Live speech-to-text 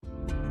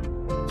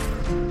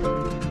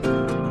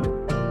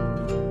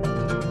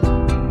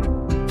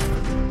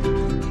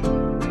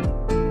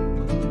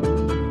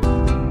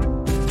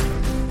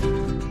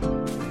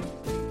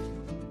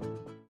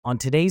On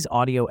today's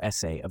audio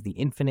essay of the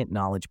Infinite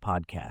Knowledge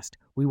podcast,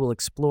 we will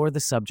explore the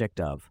subject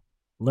of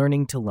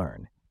learning to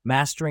learn,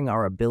 mastering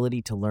our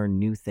ability to learn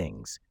new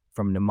things,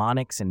 from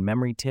mnemonics and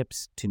memory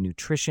tips to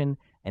nutrition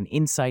and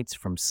insights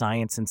from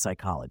science and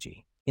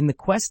psychology. In the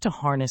quest to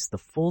harness the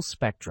full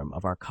spectrum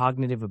of our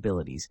cognitive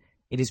abilities,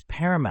 it is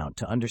paramount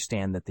to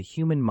understand that the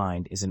human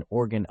mind is an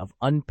organ of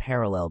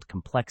unparalleled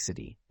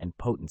complexity and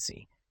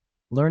potency.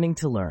 Learning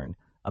to learn,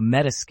 a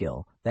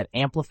meta-skill that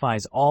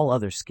amplifies all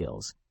other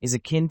skills, is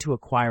akin to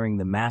acquiring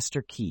the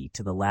master key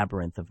to the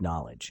labyrinth of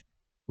knowledge.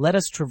 Let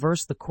us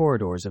traverse the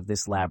corridors of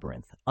this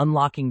labyrinth,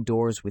 unlocking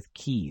doors with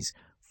keys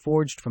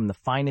forged from the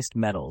finest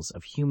metals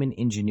of human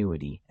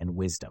ingenuity and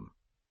wisdom.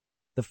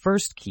 The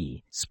first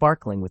key,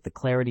 sparkling with the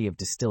clarity of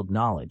distilled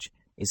knowledge,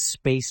 is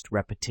spaced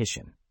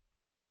repetition.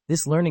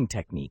 This learning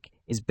technique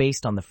is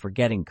based on the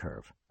forgetting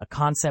curve, a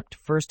concept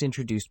first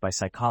introduced by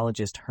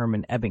psychologist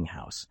Hermann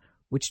Ebbinghaus,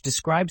 which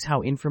describes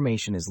how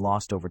information is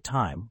lost over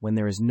time when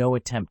there is no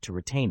attempt to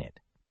retain it.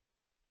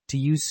 To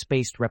use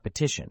spaced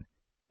repetition,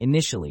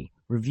 initially,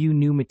 review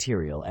new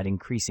material at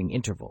increasing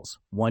intervals,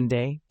 1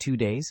 day, 2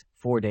 days,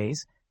 4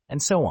 days,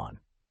 and so on.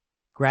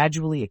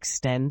 Gradually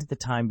extend the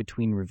time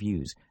between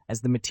reviews as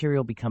the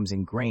material becomes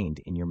ingrained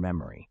in your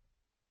memory.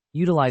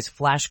 Utilize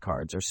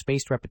flashcards or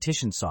spaced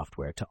repetition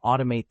software to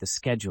automate the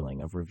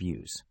scheduling of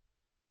reviews.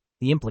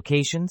 The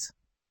implications?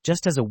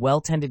 Just as a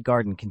well-tended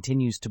garden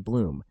continues to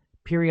bloom,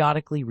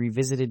 periodically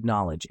revisited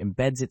knowledge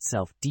embeds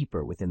itself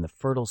deeper within the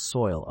fertile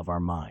soil of our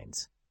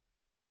minds.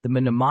 The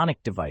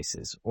mnemonic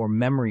devices, or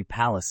memory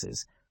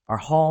palaces, are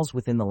halls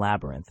within the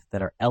labyrinth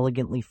that are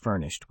elegantly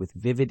furnished with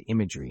vivid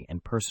imagery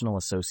and personal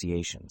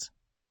associations.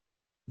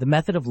 The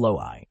Method of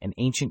Loci, an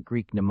ancient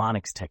Greek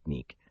mnemonics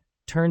technique,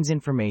 turns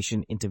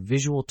information into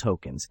visual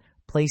tokens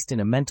placed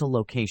in a mental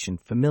location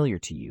familiar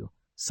to you,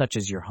 such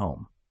as your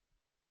home.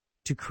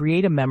 To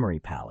create a memory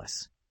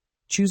palace,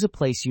 choose a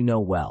place you know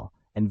well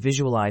and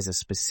visualize a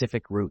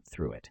specific route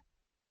through it.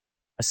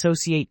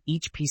 Associate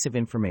each piece of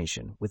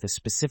information with a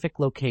specific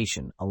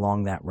location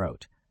along that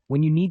route.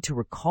 When you need to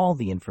recall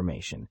the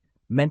information,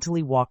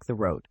 mentally walk the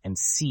route and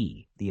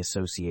see the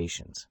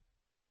associations.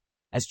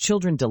 As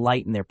children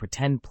delight in their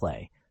pretend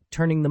play,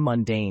 turning the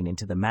mundane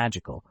into the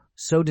magical,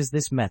 so does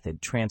this method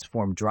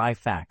transform dry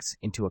facts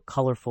into a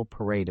colorful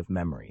parade of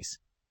memories.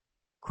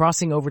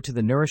 Crossing over to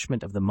the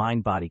nourishment of the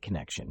mind-body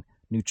connection,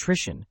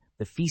 nutrition,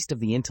 the feast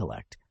of the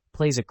intellect,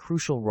 plays a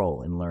crucial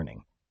role in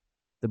learning.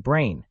 The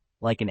brain,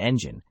 like an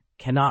engine,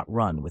 cannot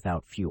run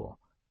without fuel.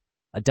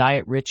 A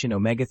diet rich in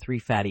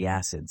omega-3 fatty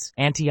acids,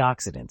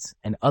 antioxidants,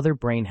 and other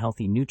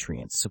brain-healthy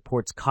nutrients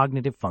supports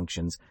cognitive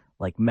functions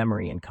like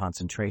memory and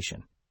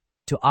concentration.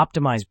 To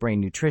optimize brain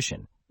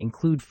nutrition,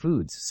 include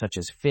foods such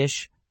as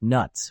fish,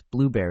 nuts,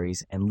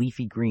 blueberries, and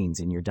leafy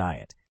greens in your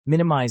diet.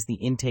 Minimize the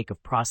intake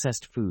of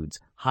processed foods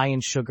high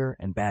in sugar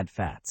and bad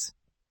fats.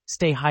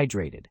 Stay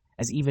hydrated,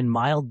 as even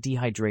mild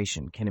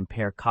dehydration can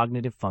impair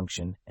cognitive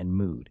function and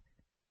mood.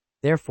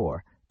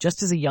 Therefore,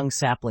 just as a young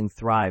sapling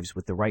thrives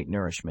with the right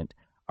nourishment,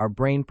 our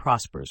brain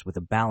prospers with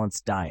a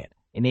balanced diet,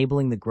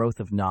 enabling the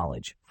growth of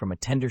knowledge from a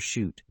tender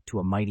shoot to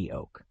a mighty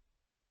oak.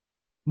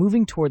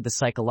 Moving toward the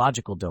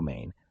psychological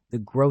domain, the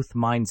growth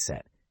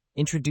mindset,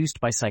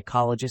 introduced by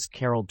psychologist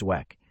Carol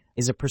Dweck,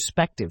 is a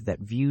perspective that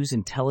views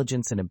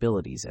intelligence and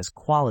abilities as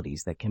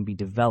qualities that can be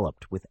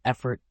developed with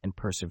effort and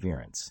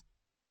perseverance.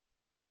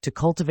 To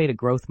cultivate a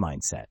growth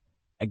mindset,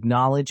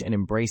 acknowledge and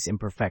embrace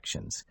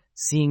imperfections,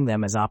 seeing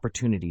them as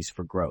opportunities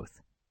for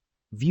growth.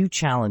 View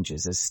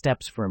challenges as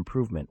steps for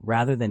improvement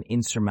rather than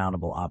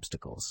insurmountable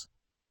obstacles.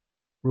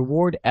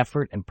 Reward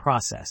effort and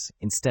process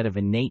instead of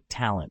innate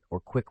talent or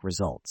quick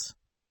results.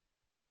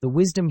 The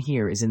wisdom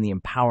here is in the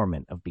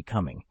empowerment of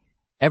becoming.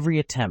 Every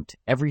attempt,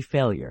 every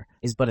failure,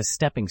 is but a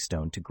stepping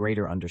stone to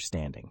greater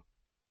understanding.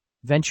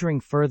 Venturing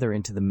further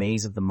into the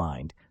maze of the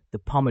mind, the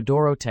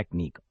Pomodoro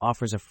Technique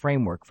offers a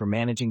framework for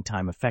managing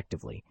time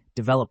effectively,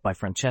 developed by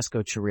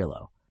Francesco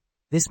Cirillo.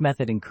 This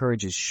method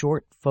encourages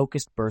short,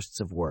 focused bursts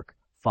of work,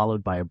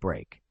 followed by a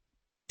break.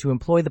 To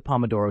employ the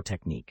Pomodoro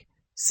Technique,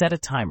 set a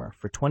timer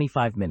for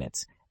 25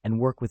 minutes and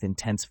work with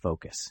intense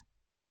focus.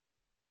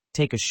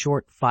 Take a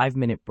short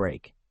 5-minute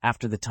break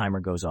after the timer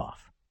goes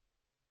off.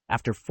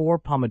 After 4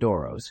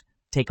 Pomodoros,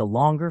 take a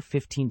longer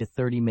 15 to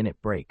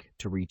 30-minute break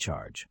to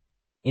recharge.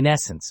 In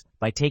essence,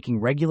 by taking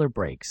regular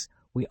breaks,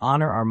 we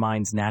honor our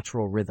mind's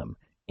natural rhythm,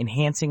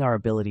 enhancing our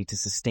ability to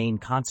sustain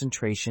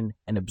concentration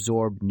and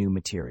absorb new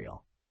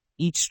material.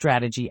 Each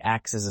strategy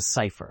acts as a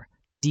cipher,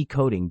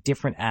 decoding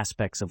different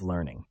aspects of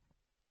learning.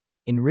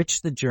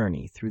 Enrich the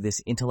journey through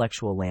this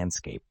intellectual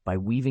landscape by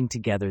weaving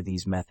together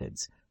these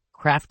methods,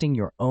 crafting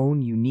your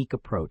own unique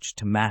approach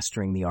to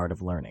mastering the art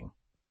of learning.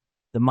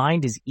 The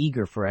mind is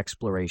eager for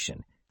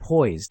exploration,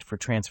 poised for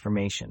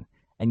transformation,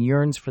 and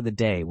yearns for the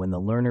day when the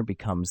learner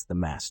becomes the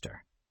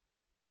master.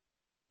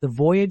 The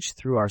voyage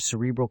through our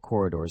cerebral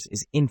corridors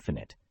is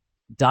infinite,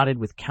 dotted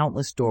with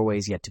countless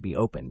doorways yet to be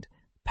opened,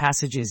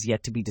 passages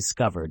yet to be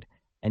discovered,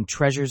 and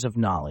treasures of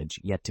knowledge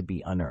yet to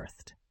be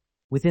unearthed.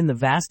 Within the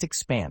vast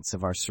expanse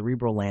of our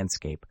cerebral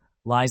landscape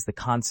lies the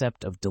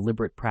concept of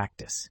deliberate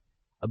practice,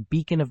 a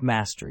beacon of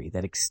mastery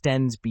that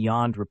extends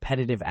beyond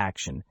repetitive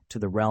action to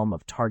the realm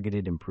of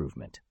targeted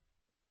improvement.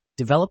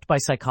 Developed by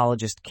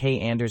psychologist K.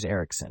 Anders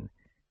Ericsson,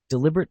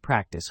 deliberate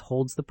practice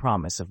holds the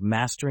promise of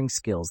mastering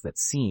skills that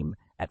seem,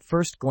 at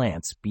first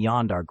glance,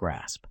 beyond our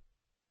grasp.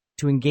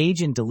 To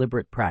engage in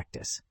deliberate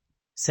practice,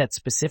 set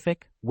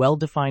specific,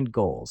 well-defined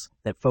goals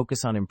that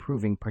focus on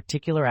improving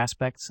particular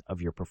aspects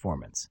of your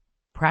performance.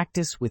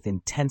 Practice with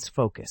intense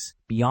focus,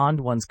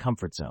 beyond one's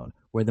comfort zone,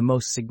 where the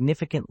most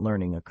significant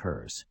learning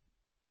occurs.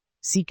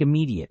 Seek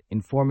immediate,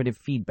 informative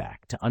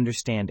feedback to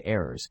understand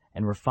errors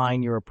and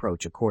refine your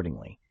approach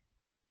accordingly.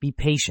 Be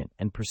patient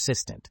and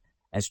persistent,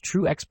 as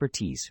true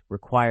expertise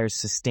requires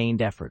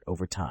sustained effort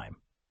over time.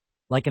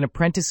 Like an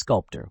apprentice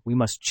sculptor, we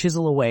must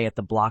chisel away at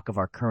the block of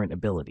our current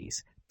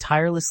abilities,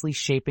 tirelessly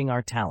shaping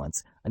our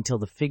talents until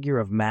the figure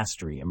of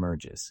mastery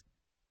emerges.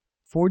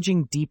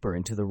 Forging deeper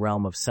into the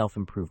realm of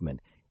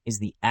self-improvement is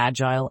the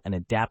agile and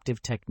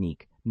adaptive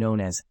technique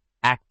known as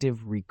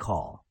active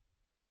recall.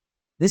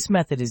 This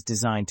method is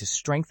designed to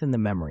strengthen the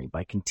memory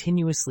by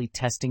continuously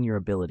testing your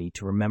ability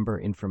to remember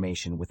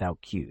information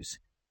without cues.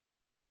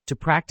 To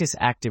practice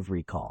active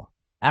recall,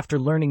 after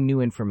learning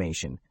new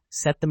information,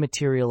 set the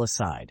material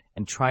aside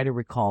and try to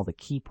recall the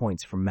key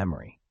points from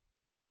memory.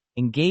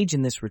 Engage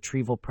in this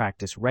retrieval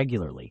practice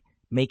regularly,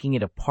 making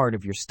it a part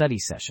of your study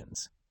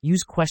sessions.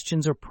 Use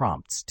questions or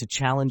prompts to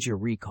challenge your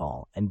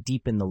recall and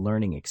deepen the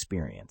learning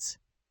experience.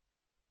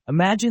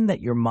 Imagine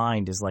that your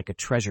mind is like a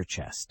treasure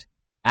chest.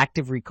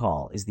 Active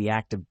recall is the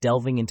act of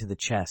delving into the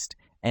chest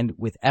and,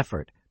 with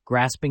effort,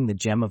 grasping the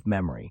gem of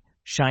memory,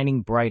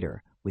 shining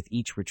brighter with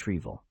each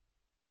retrieval.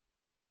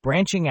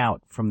 Branching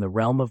out from the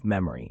realm of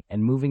memory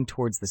and moving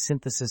towards the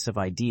synthesis of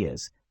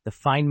ideas, the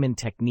Feynman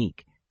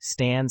Technique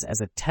stands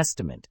as a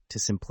testament to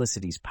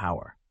simplicity's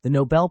power. The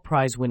Nobel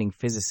Prize-winning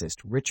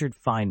physicist Richard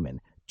Feynman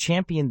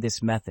championed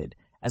this method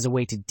as a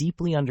way to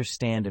deeply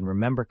understand and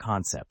remember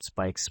concepts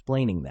by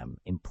explaining them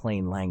in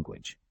plain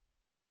language.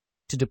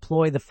 To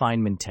deploy the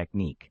Feynman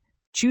Technique,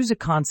 choose a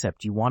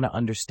concept you want to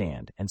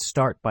understand and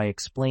start by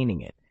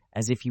explaining it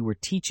as if you were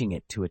teaching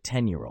it to a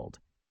 10-year-old.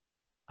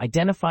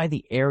 Identify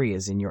the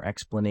areas in your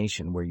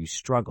explanation where you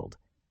struggled,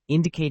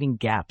 indicating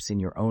gaps in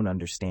your own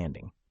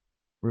understanding.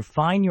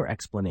 Refine your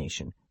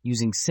explanation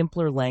using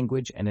simpler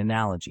language and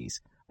analogies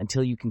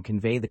until you can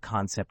convey the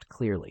concept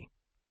clearly.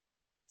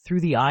 Through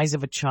the eyes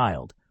of a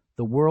child,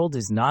 the world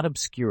is not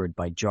obscured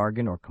by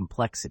jargon or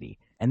complexity,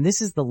 and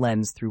this is the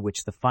lens through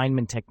which the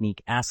Feynman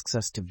Technique asks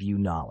us to view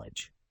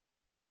knowledge.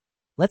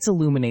 Let's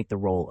illuminate the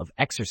role of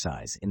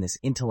exercise in this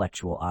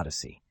intellectual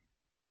odyssey.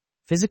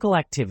 Physical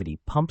activity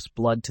pumps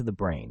blood to the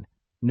brain,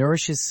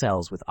 nourishes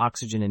cells with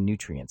oxygen and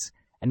nutrients,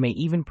 and may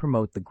even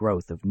promote the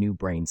growth of new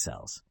brain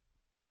cells.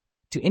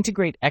 To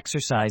integrate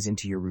exercise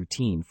into your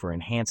routine for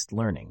enhanced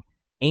learning,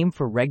 aim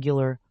for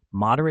regular,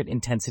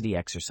 moderate-intensity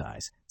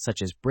exercise,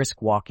 such as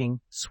brisk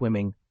walking,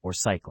 swimming, or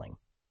cycling.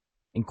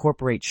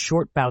 Incorporate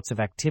short bouts of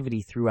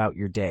activity throughout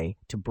your day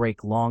to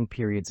break long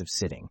periods of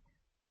sitting.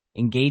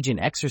 Engage in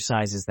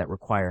exercises that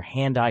require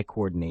hand-eye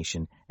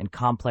coordination and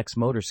complex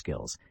motor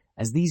skills,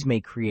 as these may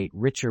create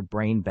richer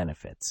brain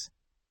benefits.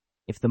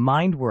 If the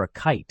mind were a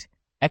kite,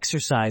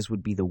 exercise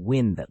would be the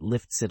wind that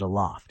lifts it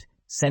aloft,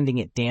 sending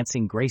it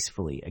dancing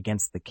gracefully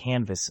against the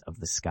canvas of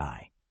the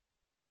sky.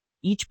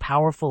 Each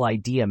powerful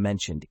idea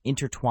mentioned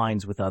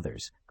intertwines with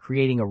others,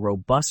 creating a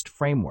robust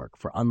framework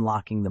for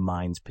unlocking the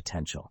mind's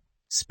potential.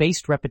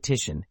 Spaced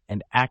repetition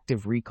and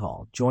active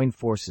recall join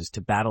forces to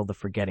battle the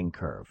forgetting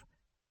curve.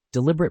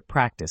 Deliberate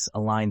practice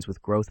aligns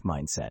with growth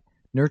mindset,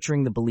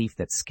 nurturing the belief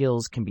that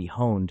skills can be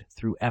honed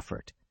through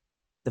effort.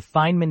 The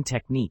Feynman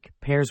Technique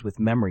pairs with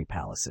memory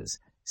palaces,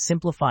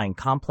 simplifying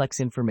complex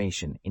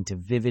information into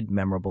vivid,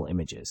 memorable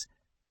images.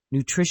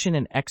 Nutrition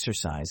and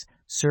exercise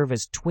serve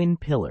as twin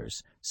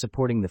pillars,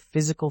 supporting the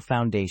physical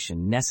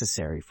foundation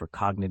necessary for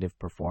cognitive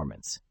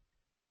performance.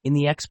 In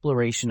the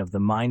exploration of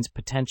the mind's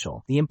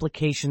potential, the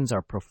implications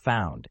are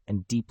profound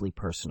and deeply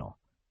personal.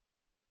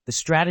 The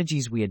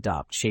strategies we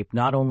adopt shape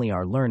not only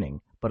our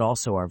learning, but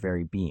also our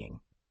very being.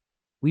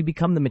 We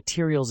become the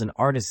materials and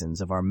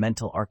artisans of our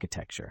mental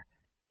architecture,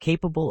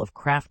 capable of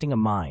crafting a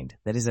mind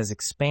that is as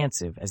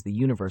expansive as the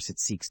universe it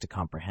seeks to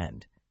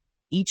comprehend.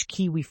 Each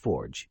key we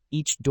forge,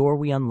 each door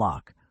we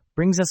unlock,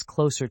 brings us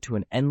closer to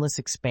an endless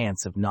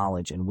expanse of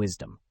knowledge and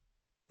wisdom.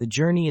 The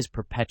journey is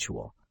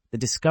perpetual, the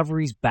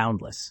discoveries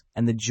boundless,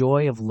 and the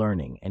joy of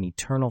learning an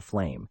eternal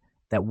flame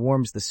that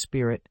warms the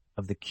spirit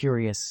of the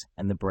curious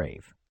and the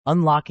brave.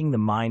 Unlocking the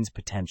mind's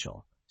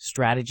potential,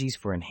 strategies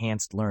for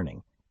enhanced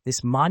learning.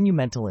 This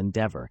monumental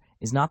endeavor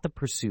is not the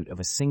pursuit of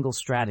a single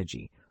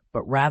strategy,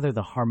 but rather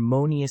the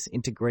harmonious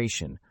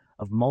integration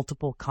of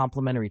multiple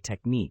complementary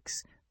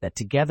techniques that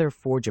together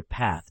forge a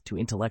path to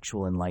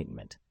intellectual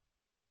enlightenment.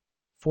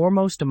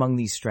 Foremost among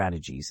these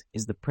strategies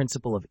is the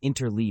principle of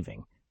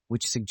interleaving,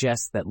 which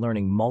suggests that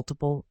learning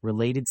multiple,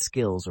 related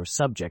skills or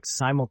subjects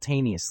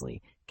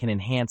simultaneously can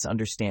enhance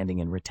understanding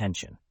and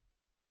retention.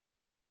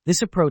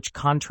 This approach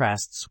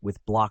contrasts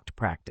with blocked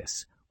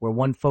practice, where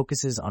one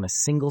focuses on a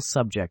single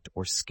subject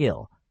or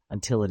skill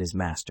until it is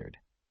mastered.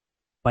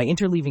 By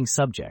interleaving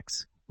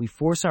subjects, we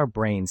force our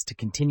brains to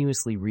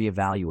continuously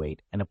reevaluate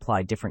and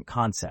apply different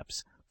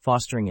concepts,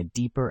 fostering a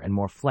deeper and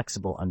more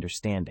flexible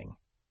understanding.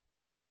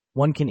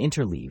 One can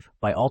interleave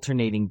by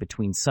alternating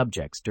between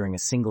subjects during a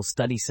single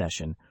study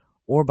session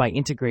or by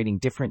integrating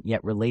different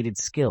yet related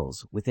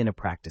skills within a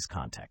practice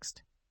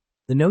context.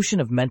 The notion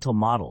of mental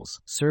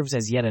models serves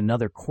as yet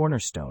another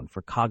cornerstone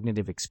for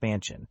cognitive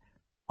expansion,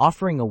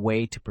 offering a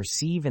way to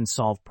perceive and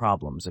solve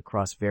problems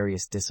across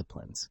various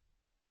disciplines.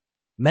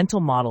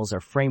 Mental models are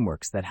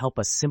frameworks that help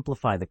us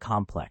simplify the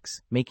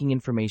complex, making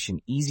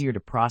information easier to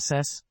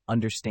process,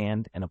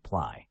 understand, and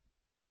apply.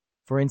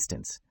 For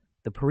instance,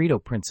 the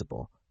Pareto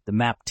principle, the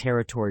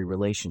map-territory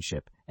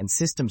relationship, and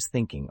systems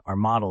thinking are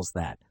models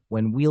that,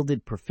 when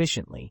wielded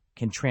proficiently,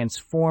 can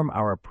transform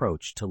our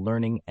approach to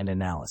learning and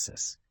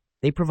analysis.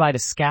 They provide a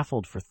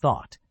scaffold for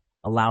thought,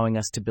 allowing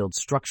us to build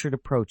structured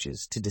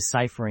approaches to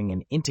deciphering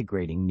and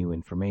integrating new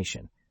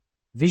information.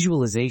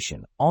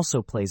 Visualization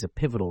also plays a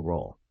pivotal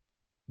role.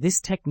 This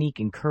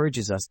technique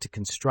encourages us to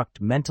construct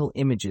mental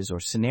images or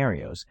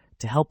scenarios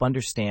to help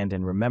understand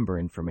and remember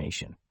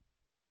information.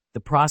 The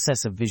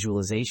process of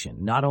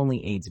visualization not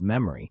only aids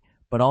memory,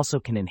 but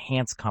also can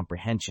enhance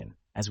comprehension,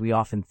 as we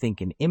often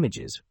think in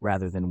images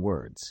rather than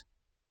words.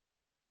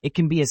 It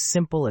can be as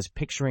simple as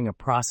picturing a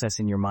process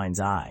in your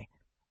mind's eye,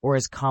 or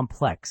as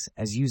complex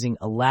as using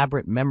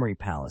elaborate memory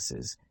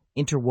palaces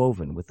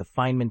interwoven with the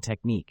Feynman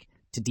Technique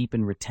to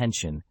deepen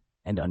retention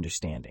and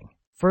understanding.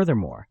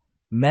 Furthermore,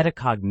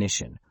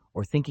 metacognition,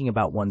 or thinking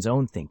about one's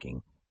own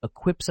thinking,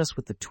 equips us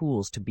with the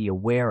tools to be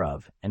aware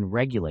of and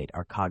regulate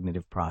our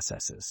cognitive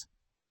processes.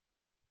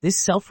 This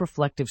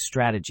self-reflective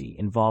strategy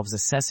involves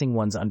assessing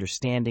one's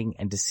understanding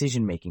and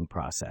decision-making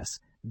process,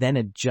 then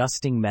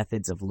adjusting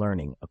methods of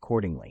learning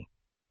accordingly.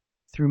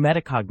 Through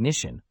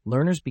metacognition,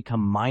 learners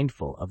become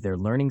mindful of their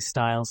learning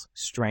styles,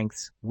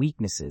 strengths,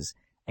 weaknesses,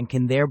 and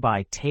can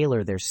thereby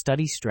tailor their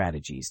study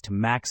strategies to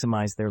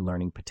maximize their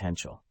learning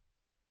potential.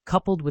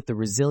 Coupled with the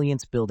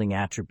resilience-building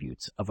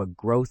attributes of a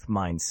growth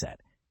mindset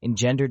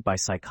engendered by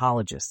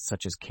psychologists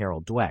such as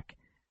Carol Dweck,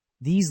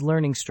 these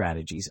learning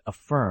strategies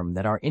affirm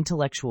that our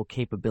intellectual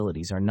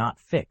capabilities are not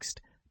fixed,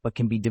 but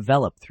can be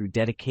developed through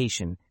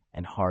dedication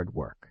and hard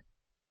work.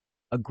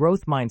 A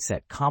growth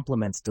mindset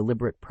complements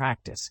deliberate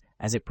practice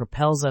as it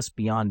propels us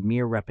beyond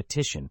mere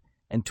repetition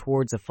and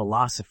towards a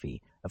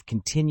philosophy of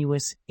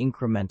continuous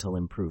incremental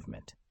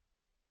improvement.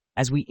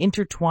 As we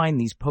intertwine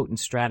these potent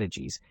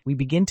strategies, we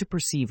begin to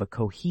perceive a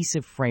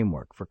cohesive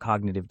framework for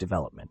cognitive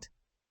development.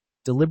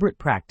 Deliberate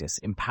practice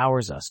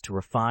empowers us to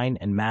refine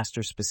and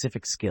master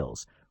specific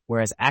skills,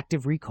 whereas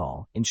active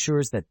recall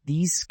ensures that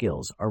these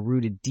skills are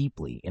rooted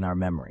deeply in our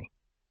memory.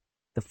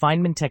 The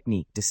Feynman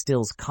technique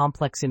distills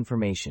complex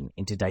information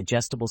into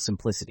digestible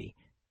simplicity,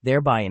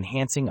 thereby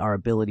enhancing our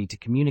ability to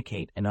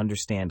communicate and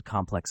understand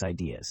complex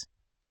ideas.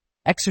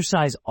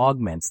 Exercise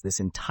augments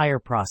this entire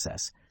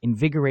process,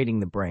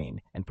 invigorating the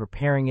brain and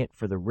preparing it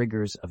for the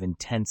rigors of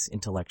intense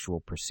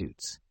intellectual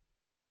pursuits.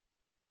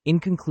 In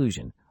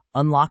conclusion,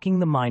 unlocking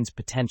the mind's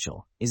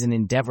potential is an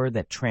endeavor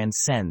that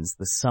transcends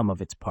the sum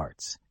of its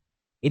parts.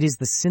 It is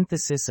the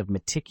synthesis of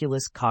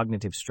meticulous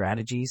cognitive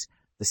strategies,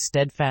 the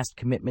steadfast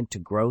commitment to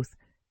growth,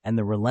 and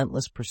the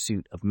relentless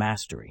pursuit of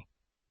mastery.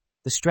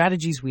 The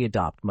strategies we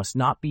adopt must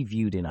not be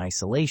viewed in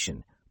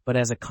isolation, but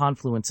as a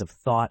confluence of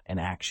thought and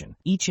action,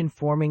 each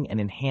informing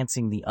and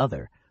enhancing the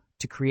other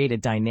to create a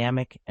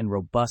dynamic and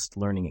robust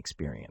learning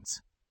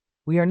experience.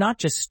 We are not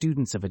just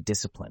students of a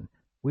discipline,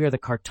 we are the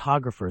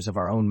cartographers of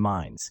our own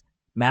minds,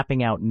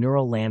 mapping out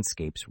neural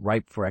landscapes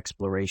ripe for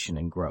exploration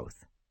and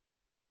growth.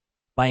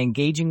 By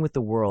engaging with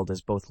the world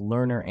as both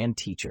learner and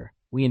teacher,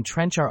 we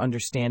entrench our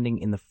understanding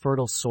in the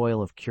fertile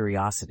soil of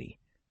curiosity,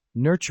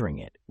 nurturing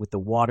it with the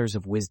waters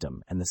of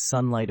wisdom and the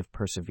sunlight of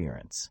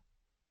perseverance.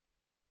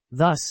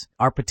 Thus,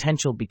 our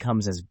potential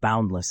becomes as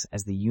boundless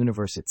as the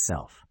universe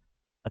itself,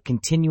 a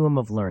continuum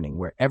of learning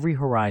where every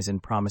horizon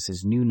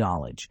promises new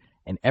knowledge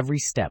and every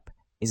step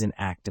is an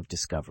act of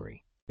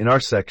discovery. In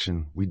our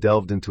section, we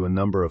delved into a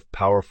number of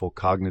powerful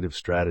cognitive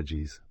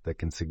strategies that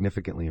can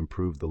significantly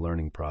improve the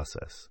learning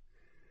process.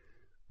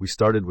 We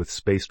started with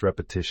spaced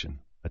repetition,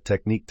 a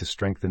technique to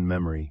strengthen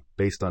memory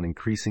based on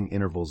increasing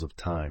intervals of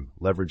time,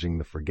 leveraging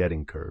the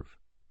forgetting curve.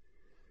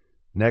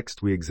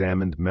 Next, we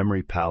examined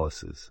memory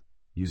palaces,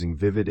 using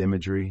vivid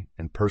imagery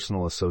and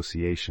personal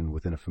association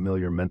within a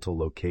familiar mental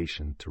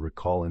location to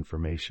recall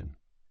information.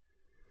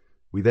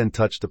 We then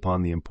touched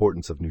upon the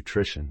importance of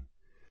nutrition,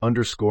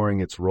 underscoring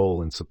its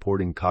role in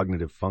supporting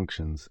cognitive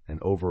functions and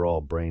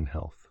overall brain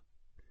health.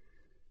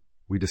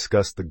 We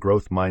discussed the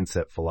growth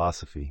mindset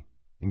philosophy,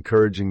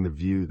 encouraging the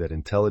view that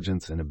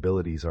intelligence and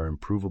abilities are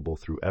improvable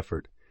through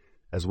effort,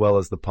 as well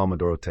as the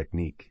Pomodoro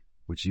Technique,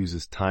 which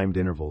uses timed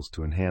intervals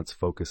to enhance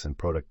focus and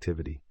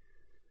productivity.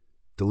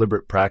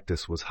 Deliberate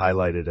practice was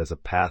highlighted as a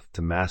path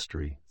to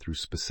mastery through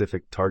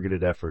specific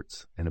targeted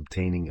efforts and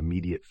obtaining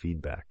immediate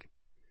feedback.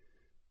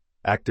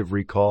 Active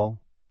recall,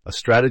 a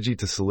strategy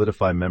to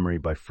solidify memory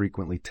by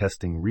frequently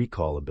testing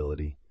recall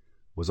ability,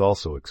 was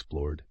also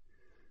explored.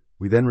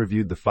 We then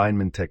reviewed the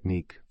Feynman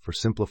Technique for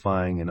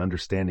simplifying and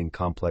understanding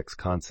complex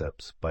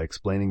concepts by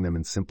explaining them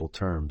in simple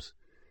terms,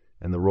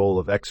 and the role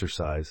of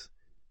exercise,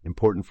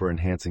 important for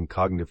enhancing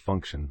cognitive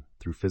function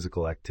through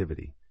physical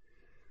activity.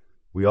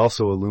 We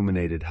also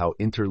illuminated how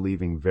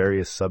interleaving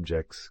various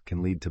subjects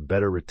can lead to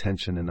better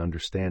retention and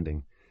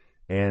understanding,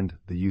 and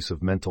the use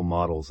of mental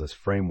models as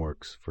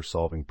frameworks for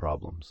solving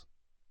problems.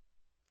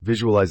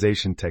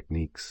 Visualization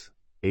techniques,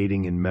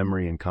 aiding in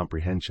memory and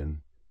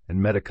comprehension, and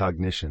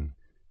metacognition,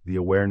 the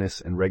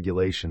awareness and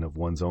regulation of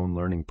one's own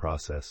learning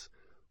process,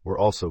 were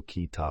also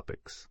key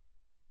topics.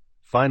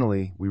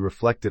 Finally, we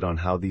reflected on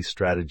how these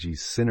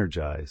strategies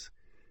synergize,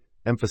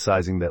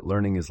 emphasizing that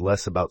learning is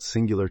less about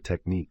singular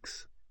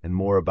techniques and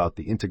more about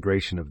the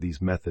integration of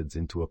these methods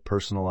into a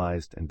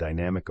personalized and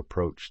dynamic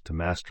approach to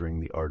mastering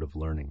the art of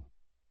learning.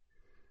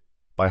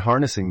 By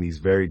harnessing these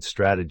varied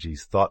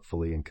strategies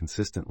thoughtfully and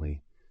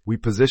consistently, we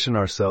position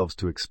ourselves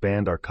to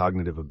expand our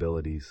cognitive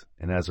abilities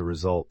and, as a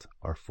result,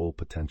 our full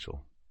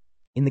potential.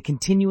 In the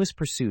continuous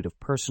pursuit of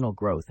personal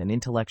growth and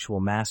intellectual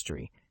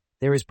mastery,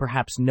 there is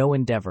perhaps no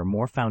endeavor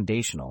more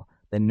foundational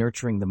than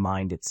nurturing the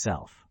mind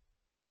itself.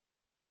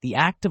 The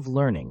act of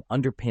learning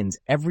underpins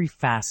every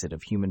facet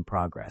of human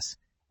progress,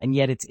 and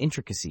yet its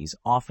intricacies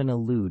often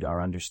elude our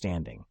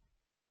understanding.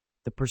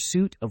 The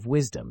pursuit of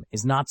wisdom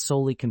is not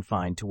solely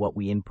confined to what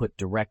we input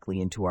directly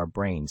into our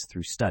brains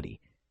through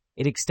study.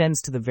 It extends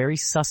to the very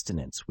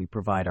sustenance we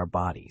provide our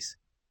bodies.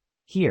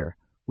 Here,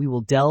 we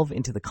will delve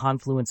into the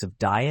confluence of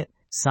diet,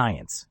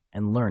 science,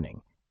 and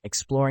learning,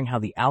 exploring how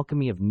the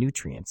alchemy of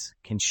nutrients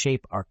can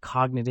shape our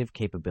cognitive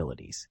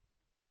capabilities.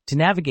 To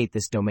navigate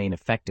this domain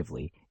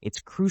effectively, it's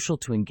crucial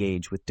to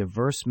engage with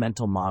diverse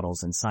mental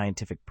models and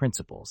scientific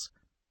principles.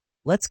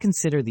 Let's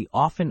consider the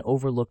often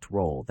overlooked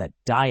role that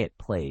diet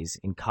plays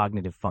in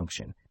cognitive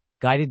function,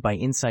 guided by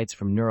insights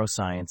from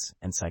neuroscience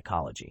and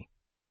psychology.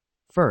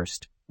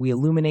 First, we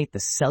illuminate the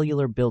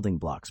cellular building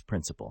blocks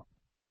principle.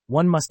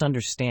 One must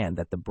understand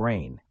that the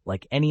brain,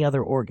 like any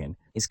other organ,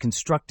 is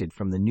constructed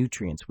from the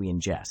nutrients we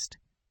ingest.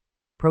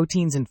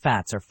 Proteins and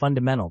fats are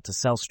fundamental to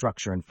cell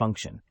structure and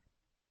function.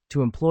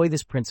 To employ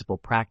this principle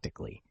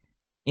practically,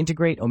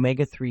 integrate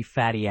omega-3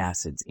 fatty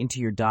acids into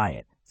your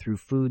diet through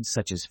foods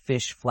such as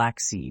fish,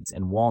 flax seeds,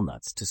 and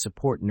walnuts to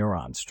support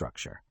neuron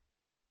structure.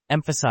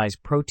 Emphasize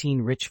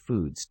protein-rich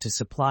foods to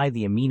supply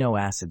the amino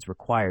acids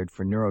required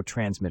for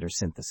neurotransmitter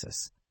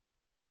synthesis.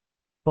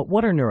 But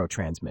what are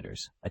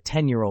neurotransmitters? A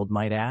 10-year-old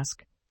might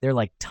ask. They're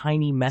like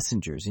tiny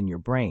messengers in your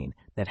brain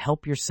that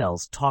help your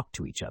cells talk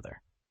to each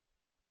other.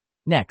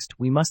 Next,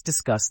 we must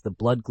discuss the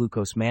blood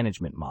glucose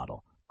management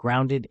model,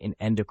 grounded in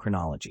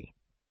endocrinology.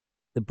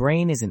 The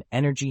brain is an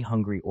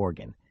energy-hungry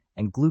organ,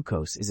 and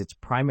glucose is its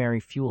primary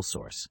fuel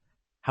source.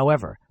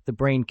 However, the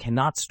brain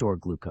cannot store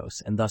glucose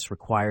and thus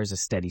requires a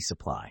steady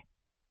supply.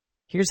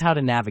 Here's how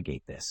to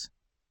navigate this.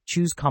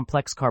 Choose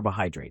complex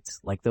carbohydrates,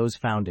 like those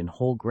found in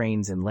whole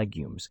grains and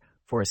legumes,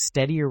 for a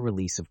steadier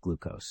release of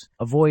glucose.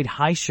 Avoid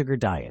high-sugar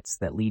diets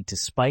that lead to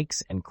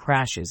spikes and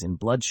crashes in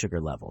blood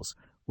sugar levels,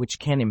 which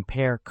can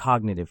impair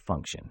cognitive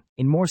function.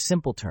 In more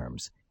simple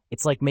terms,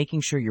 it's like making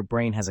sure your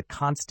brain has a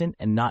constant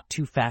and not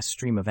too fast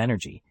stream of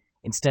energy,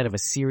 instead of a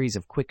series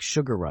of quick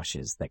sugar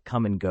rushes that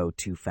come and go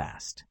too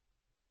fast.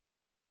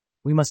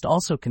 We must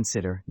also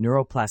consider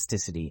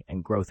neuroplasticity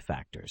and growth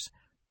factors,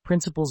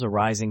 principles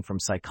arising from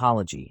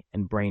psychology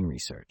and brain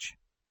research.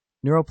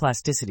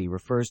 Neuroplasticity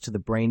refers to the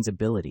brain's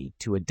ability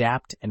to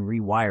adapt and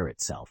rewire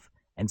itself,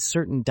 and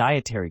certain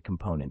dietary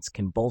components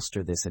can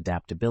bolster this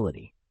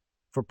adaptability.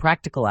 For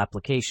practical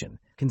application,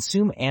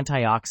 consume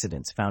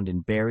antioxidants found in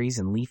berries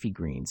and leafy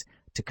greens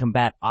to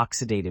combat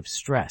oxidative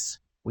stress,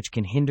 which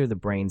can hinder the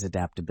brain's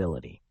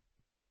adaptability.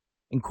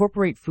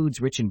 Incorporate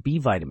foods rich in B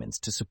vitamins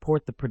to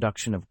support the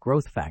production of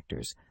growth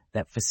factors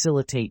that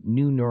facilitate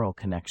new neural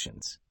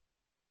connections.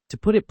 To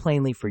put it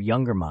plainly for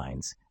younger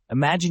minds,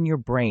 imagine your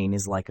brain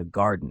is like a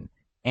garden.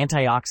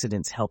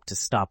 Antioxidants help to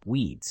stop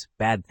weeds,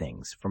 bad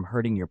things, from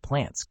hurting your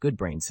plants, good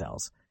brain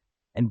cells,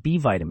 and B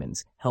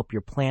vitamins help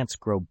your plants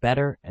grow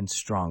better and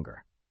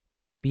stronger.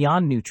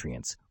 Beyond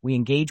nutrients, we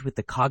engage with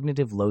the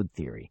cognitive load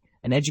theory,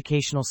 an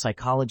educational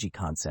psychology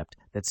concept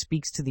that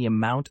speaks to the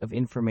amount of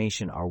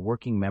information our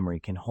working memory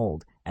can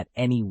hold at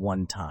any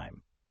one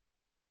time.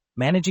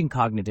 Managing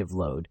cognitive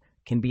load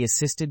can be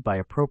assisted by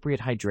appropriate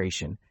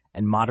hydration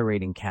and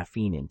moderating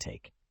caffeine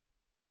intake.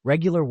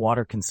 Regular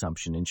water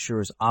consumption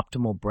ensures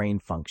optimal brain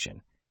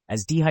function,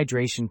 as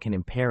dehydration can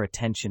impair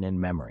attention and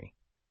memory.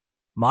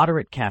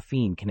 Moderate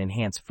caffeine can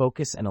enhance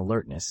focus and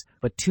alertness,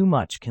 but too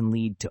much can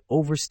lead to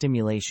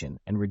overstimulation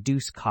and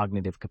reduce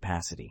cognitive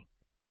capacity.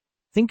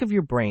 Think of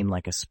your brain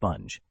like a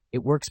sponge.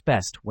 It works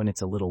best when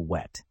it's a little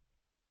wet.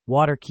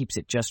 Water keeps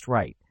it just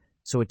right,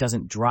 so it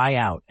doesn't dry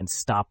out and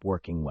stop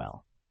working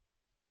well.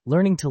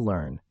 Learning to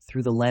learn,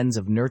 through the lens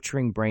of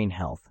nurturing brain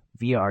health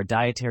via our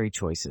dietary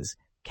choices,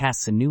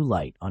 casts a new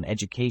light on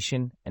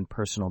education and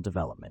personal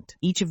development.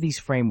 Each of these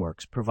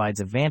frameworks provides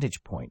a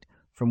vantage point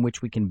from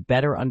which we can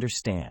better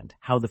understand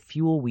how the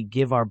fuel we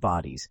give our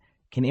bodies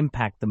can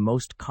impact the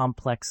most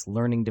complex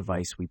learning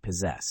device we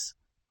possess,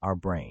 our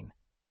brain.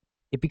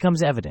 It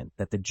becomes evident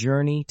that the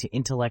journey to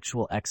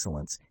intellectual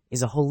excellence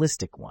is a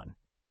holistic one,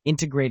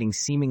 integrating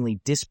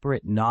seemingly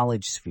disparate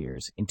knowledge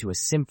spheres into a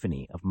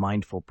symphony of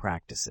mindful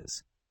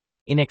practices.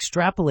 In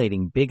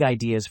extrapolating big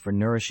ideas for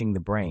nourishing the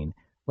brain,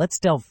 let's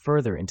delve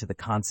further into the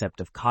concept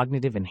of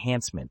cognitive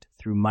enhancement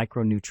through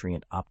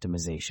micronutrient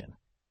optimization.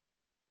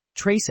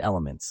 Trace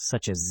elements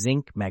such as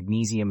zinc,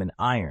 magnesium, and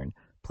iron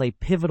play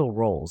pivotal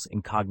roles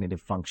in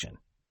cognitive function.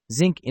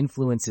 Zinc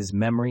influences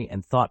memory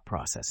and thought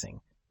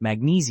processing.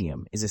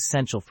 Magnesium is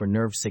essential for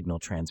nerve signal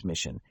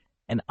transmission,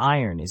 and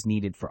iron is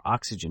needed for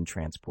oxygen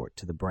transport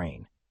to the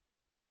brain.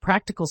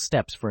 Practical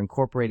steps for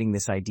incorporating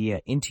this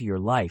idea into your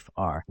life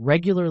are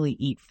regularly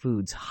eat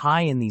foods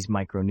high in these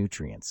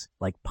micronutrients,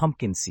 like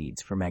pumpkin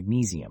seeds for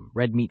magnesium,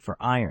 red meat for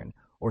iron,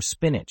 or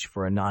spinach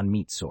for a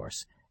non-meat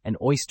source, and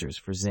oysters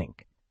for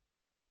zinc.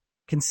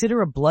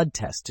 Consider a blood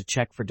test to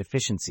check for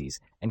deficiencies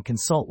and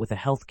consult with a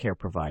healthcare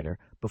provider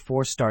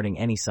before starting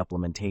any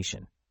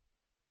supplementation.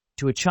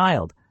 To a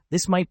child,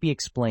 this might be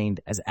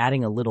explained as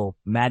adding a little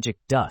magic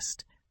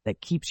dust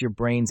that keeps your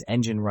brain's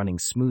engine running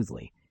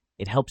smoothly.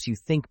 It helps you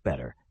think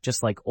better,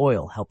 just like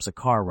oil helps a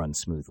car run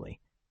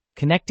smoothly.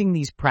 Connecting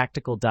these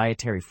practical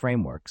dietary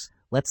frameworks,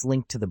 let's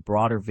link to the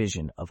broader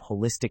vision of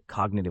holistic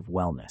cognitive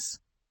wellness.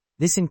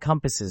 This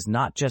encompasses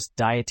not just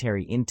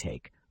dietary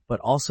intake, but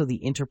also the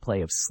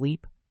interplay of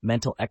sleep,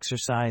 mental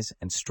exercise,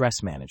 and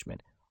stress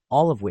management,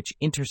 all of which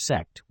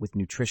intersect with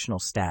nutritional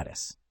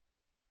status.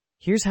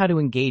 Here's how to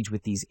engage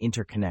with these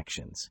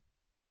interconnections.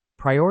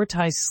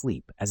 Prioritize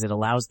sleep as it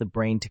allows the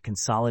brain to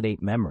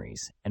consolidate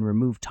memories and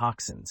remove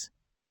toxins.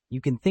 You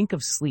can think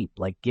of sleep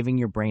like giving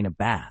your brain a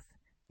bath.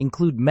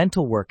 Include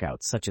mental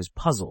workouts such as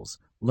puzzles,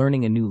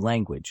 learning a new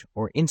language,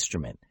 or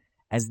instrument,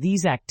 as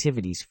these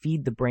activities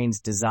feed the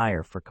brain's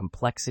desire for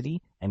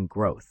complexity and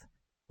growth,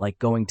 like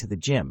going to the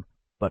gym,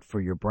 but for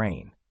your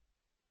brain.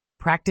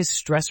 Practice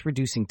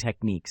stress-reducing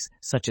techniques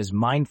such as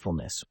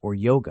mindfulness or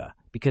yoga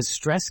because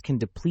stress can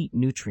deplete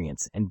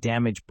nutrients and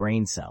damage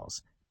brain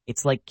cells.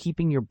 It's like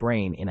keeping your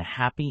brain in a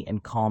happy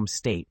and calm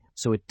state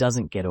so it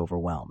doesn't get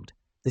overwhelmed.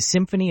 The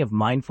symphony of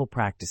mindful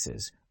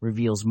practices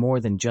reveals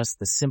more than just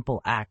the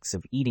simple acts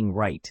of eating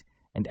right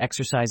and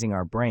exercising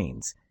our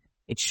brains.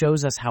 It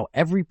shows us how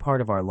every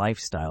part of our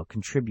lifestyle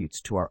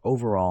contributes to our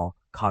overall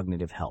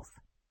cognitive health.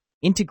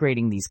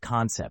 Integrating these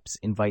concepts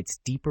invites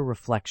deeper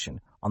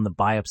reflection on the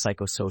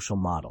biopsychosocial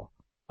model,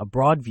 a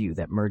broad view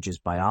that merges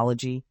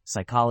biology,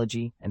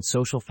 psychology, and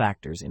social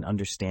factors in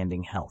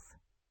understanding health.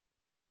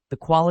 The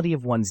quality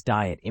of one's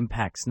diet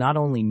impacts not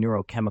only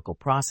neurochemical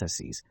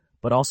processes,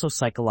 but also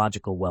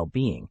psychological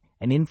well-being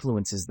and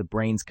influences the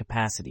brain's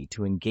capacity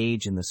to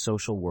engage in the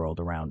social world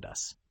around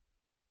us.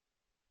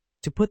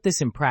 To put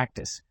this in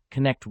practice,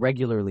 connect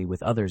regularly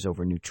with others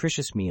over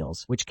nutritious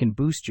meals, which can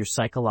boost your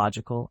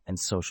psychological and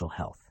social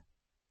health.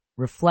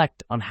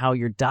 Reflect on how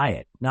your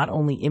diet not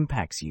only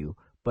impacts you,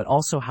 but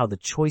also how the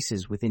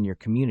choices within your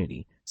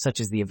community, such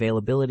as the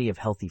availability of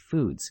healthy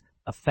foods,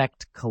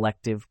 affect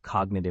collective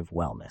cognitive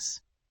wellness.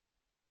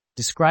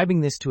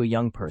 Describing this to a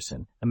young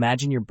person,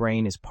 imagine your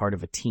brain is part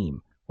of a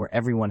team where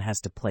everyone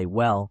has to play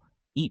well,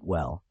 eat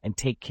well, and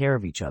take care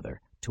of each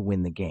other to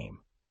win the game.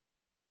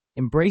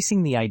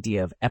 Embracing the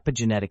idea of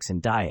epigenetics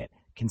and diet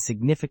can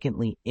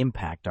significantly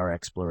impact our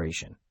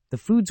exploration. The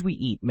foods we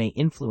eat may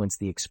influence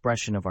the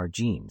expression of our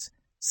genes,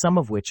 some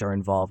of which are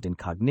involved in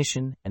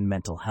cognition and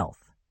mental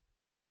health.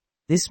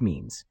 This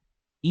means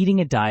eating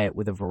a diet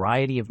with a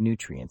variety of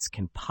nutrients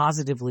can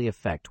positively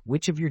affect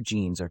which of your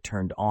genes are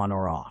turned on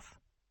or off.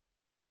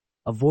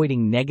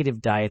 Avoiding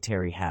negative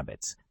dietary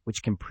habits,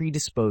 which can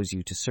predispose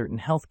you to certain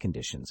health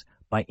conditions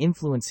by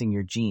influencing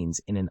your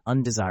genes in an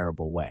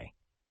undesirable way.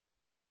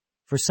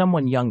 For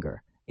someone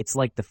younger, it's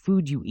like the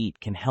food you eat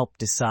can help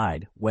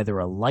decide whether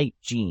a light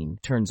gene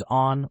turns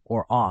on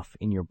or off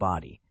in your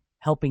body,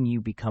 helping you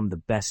become the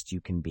best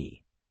you can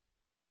be.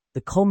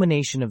 The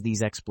culmination of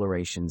these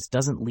explorations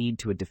doesn't lead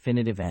to a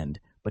definitive end,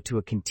 but to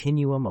a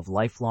continuum of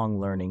lifelong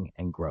learning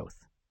and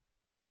growth.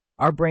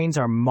 Our brains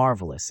are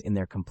marvelous in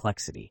their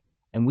complexity,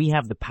 and we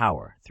have the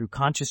power, through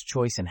conscious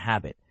choice and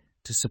habit,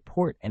 to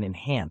support and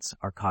enhance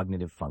our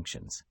cognitive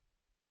functions.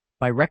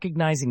 By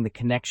recognizing the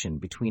connection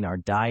between our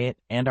diet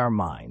and our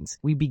minds,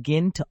 we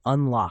begin to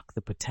unlock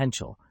the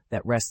potential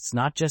that rests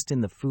not just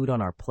in the food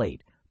on our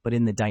plate, but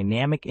in the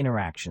dynamic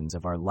interactions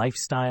of our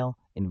lifestyle,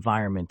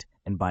 environment,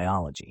 and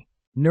biology.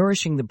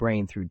 Nourishing the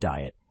brain through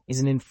diet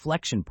is an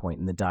inflection point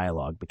in the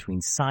dialogue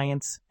between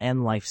science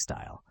and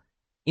lifestyle,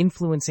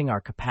 influencing our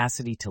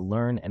capacity to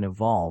learn and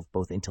evolve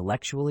both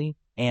intellectually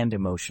and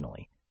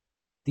emotionally.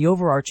 The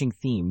overarching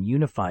theme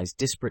unifies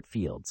disparate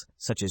fields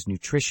such as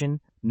nutrition,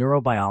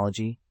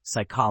 neurobiology,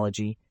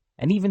 psychology,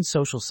 and even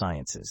social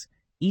sciences,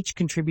 each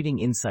contributing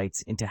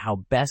insights into how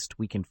best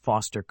we can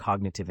foster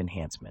cognitive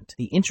enhancement.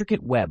 The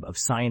intricate web of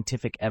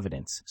scientific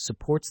evidence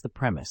supports the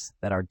premise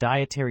that our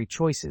dietary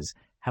choices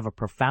have a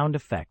profound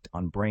effect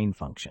on brain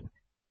function.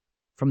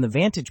 From the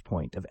vantage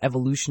point of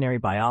evolutionary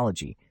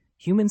biology,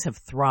 humans have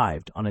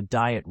thrived on a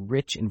diet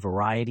rich in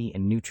variety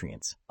and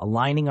nutrients,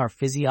 aligning our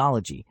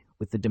physiology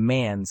with the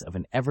demands of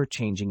an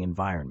ever-changing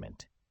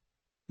environment.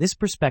 This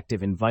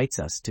perspective invites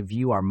us to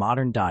view our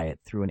modern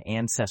diet through an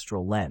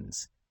ancestral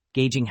lens,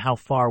 gauging how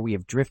far we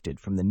have drifted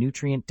from the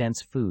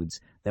nutrient-dense foods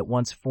that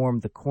once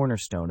formed the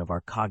cornerstone of our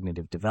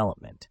cognitive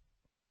development.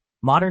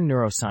 Modern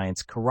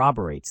neuroscience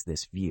corroborates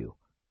this view,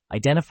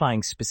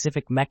 identifying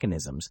specific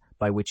mechanisms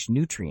by which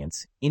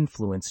nutrients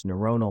influence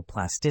neuronal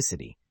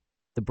plasticity,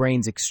 the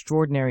brain's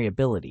extraordinary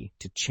ability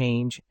to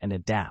change and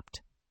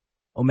adapt.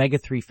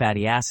 Omega-3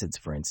 fatty acids,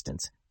 for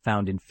instance,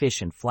 found in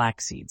fish and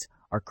flax seeds,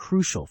 are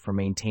crucial for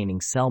maintaining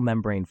cell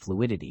membrane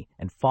fluidity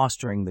and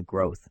fostering the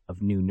growth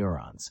of new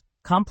neurons.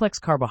 Complex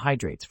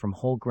carbohydrates from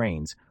whole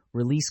grains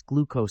release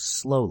glucose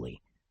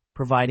slowly,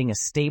 providing a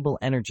stable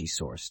energy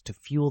source to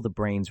fuel the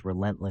brain's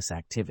relentless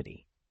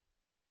activity.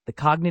 The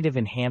cognitive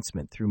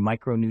enhancement through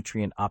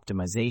micronutrient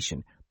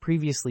optimization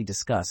previously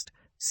discussed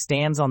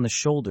stands on the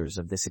shoulders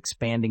of this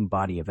expanding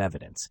body of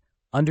evidence,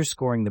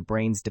 underscoring the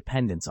brain's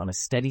dependence on a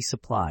steady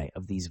supply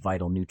of these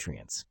vital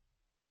nutrients.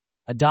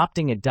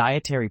 Adopting a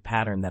dietary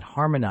pattern that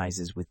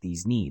harmonizes with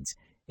these needs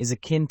is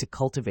akin to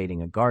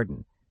cultivating a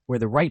garden, where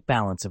the right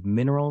balance of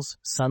minerals,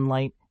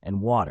 sunlight,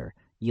 and water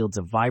yields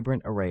a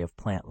vibrant array of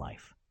plant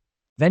life.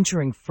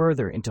 Venturing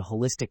further into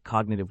holistic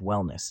cognitive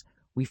wellness,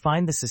 we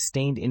find the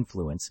sustained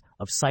influence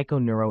of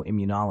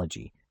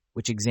psychoneuroimmunology,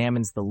 which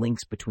examines the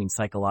links between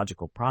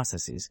psychological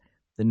processes,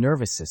 the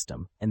nervous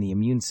system, and the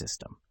immune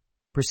system.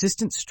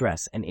 Persistent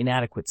stress and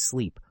inadequate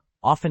sleep,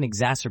 often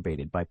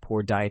exacerbated by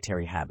poor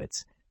dietary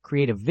habits,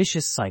 create a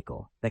vicious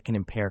cycle that can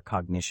impair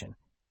cognition.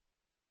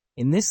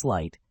 In this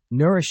light,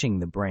 nourishing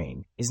the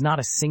brain is not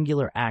a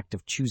singular act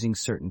of choosing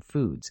certain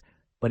foods,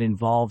 but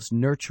involves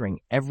nurturing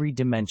every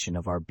dimension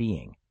of our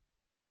being.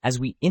 As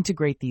we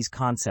integrate these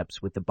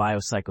concepts with the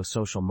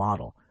biopsychosocial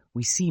model,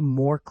 we see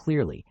more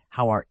clearly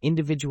how our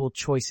individual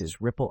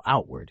choices ripple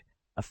outward,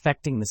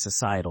 affecting the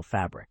societal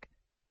fabric.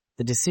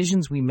 The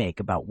decisions we make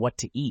about what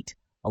to eat,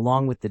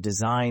 along with the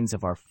designs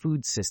of our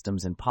food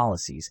systems and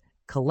policies,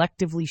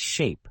 collectively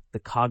shape the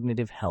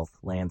cognitive health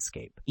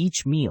landscape.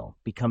 Each meal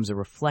becomes a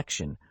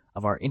reflection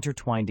of our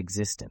intertwined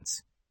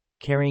existence,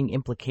 carrying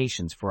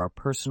implications for our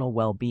personal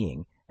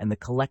well-being and the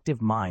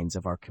collective minds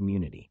of our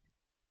community.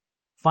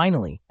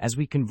 Finally, as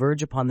we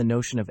converge upon the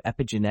notion of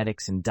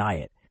epigenetics and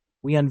diet,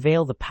 we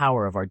unveil the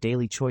power of our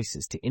daily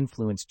choices to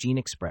influence gene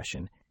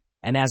expression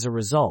and, as a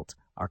result,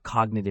 our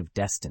cognitive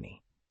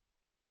destiny.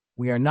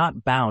 We are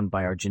not bound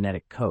by our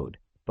genetic code,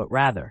 but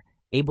rather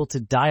able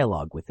to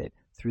dialogue with it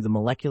through the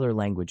molecular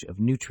language of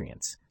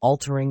nutrients,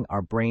 altering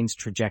our brain's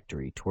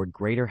trajectory toward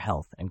greater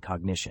health and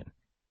cognition.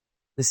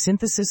 The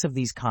synthesis of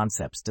these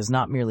concepts does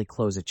not merely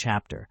close a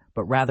chapter,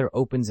 but rather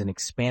opens an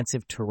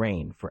expansive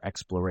terrain for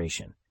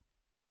exploration.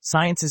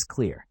 Science is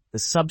clear. The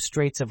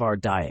substrates of our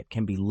diet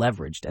can be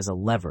leveraged as a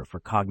lever for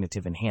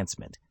cognitive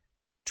enhancement,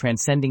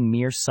 transcending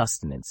mere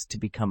sustenance to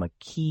become a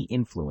key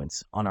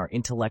influence on our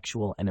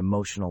intellectual and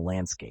emotional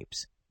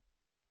landscapes.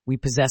 We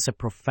possess a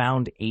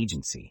profound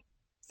agency.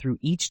 Through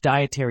each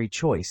dietary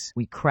choice,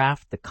 we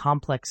craft the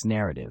complex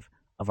narrative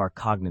of our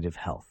cognitive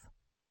health.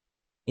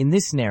 In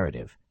this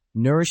narrative,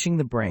 nourishing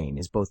the brain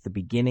is both the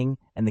beginning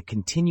and the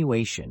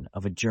continuation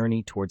of a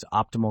journey towards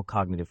optimal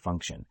cognitive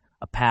function,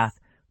 a path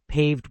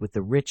paved with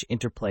the rich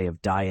interplay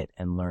of diet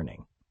and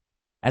learning.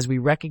 As we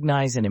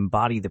recognize and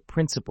embody the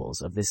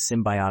principles of this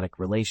symbiotic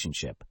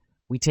relationship,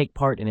 we take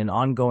part in an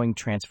ongoing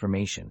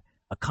transformation,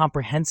 a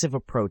comprehensive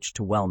approach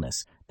to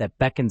wellness that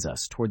beckons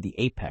us toward the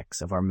apex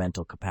of our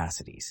mental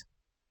capacities.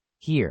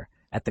 Here,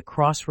 at the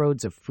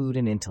crossroads of food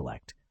and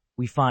intellect,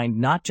 we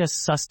find not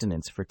just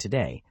sustenance for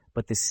today,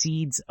 but the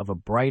seeds of a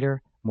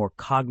brighter, more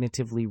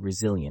cognitively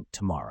resilient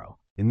tomorrow.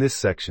 In this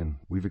section,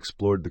 we've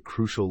explored the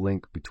crucial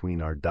link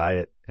between our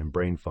diet and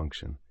brain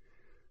function,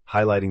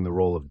 highlighting the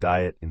role of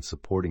diet in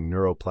supporting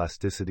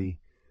neuroplasticity,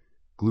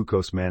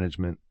 glucose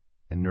management,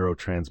 and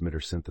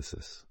neurotransmitter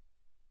synthesis.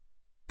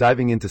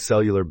 Diving into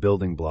cellular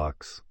building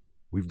blocks,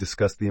 we've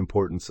discussed the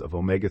importance of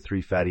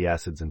omega-3 fatty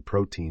acids and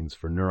proteins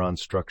for neuron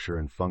structure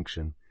and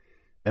function,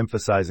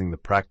 emphasizing the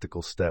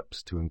practical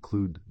steps to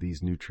include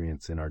these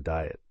nutrients in our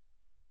diet.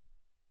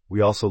 We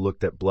also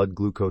looked at blood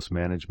glucose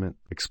management,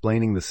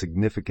 explaining the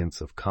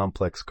significance of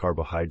complex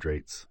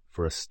carbohydrates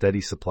for a steady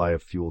supply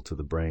of fuel to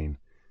the brain,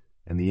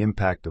 and the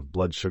impact of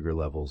blood sugar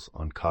levels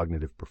on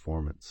cognitive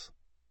performance.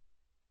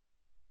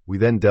 We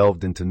then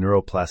delved into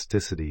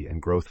neuroplasticity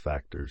and growth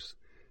factors,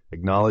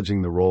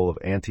 acknowledging the role of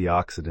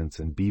antioxidants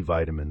and B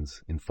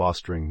vitamins in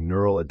fostering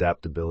neural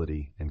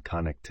adaptability and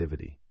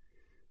connectivity.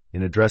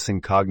 In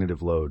addressing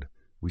cognitive load,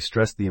 we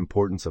stressed the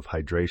importance of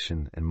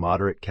hydration and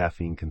moderate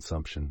caffeine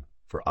consumption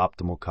for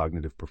optimal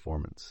cognitive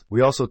performance.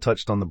 We also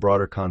touched on the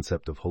broader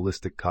concept of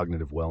holistic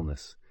cognitive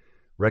wellness,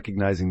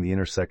 recognizing the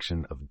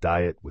intersection of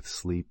diet with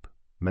sleep,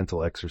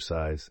 mental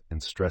exercise,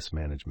 and stress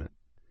management.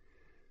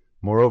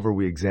 Moreover,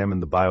 we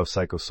examined the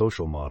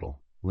biopsychosocial model,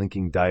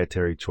 linking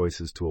dietary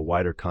choices to a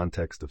wider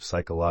context of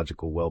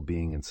psychological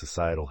well-being and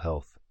societal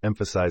health,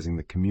 emphasizing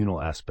the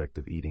communal aspect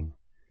of eating.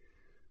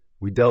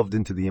 We delved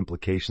into the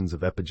implications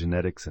of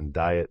epigenetics and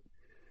diet,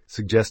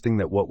 suggesting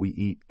that what we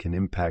eat can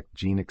impact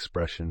gene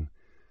expression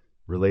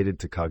related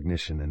to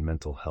cognition and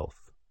mental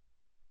health.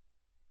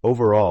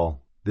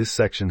 Overall, this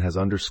section has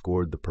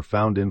underscored the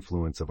profound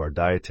influence of our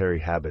dietary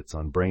habits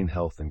on brain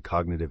health and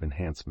cognitive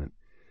enhancement,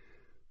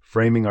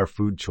 framing our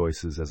food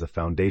choices as a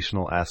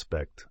foundational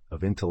aspect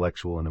of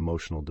intellectual and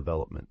emotional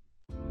development.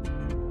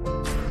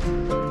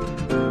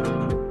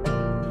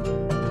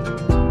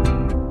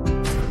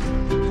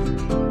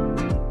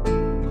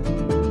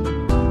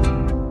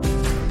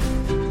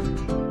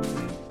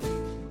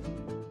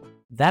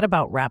 That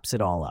about wraps it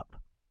all up.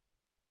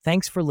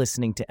 Thanks for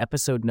listening to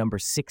episode number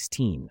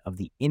 16 of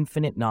the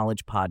Infinite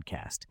Knowledge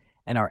Podcast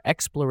and our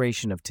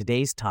exploration of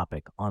today's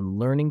topic on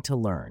learning to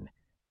learn,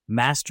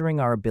 mastering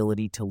our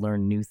ability to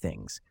learn new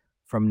things,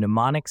 from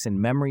mnemonics and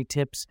memory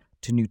tips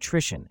to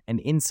nutrition and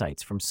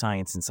insights from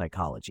science and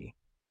psychology.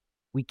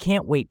 We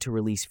can't wait to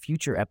release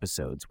future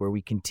episodes where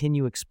we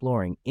continue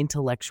exploring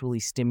intellectually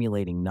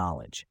stimulating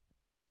knowledge.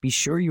 Be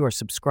sure you are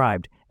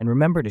subscribed and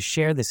remember to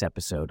share this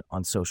episode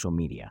on social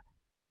media.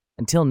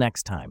 Until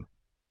next time,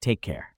 take care.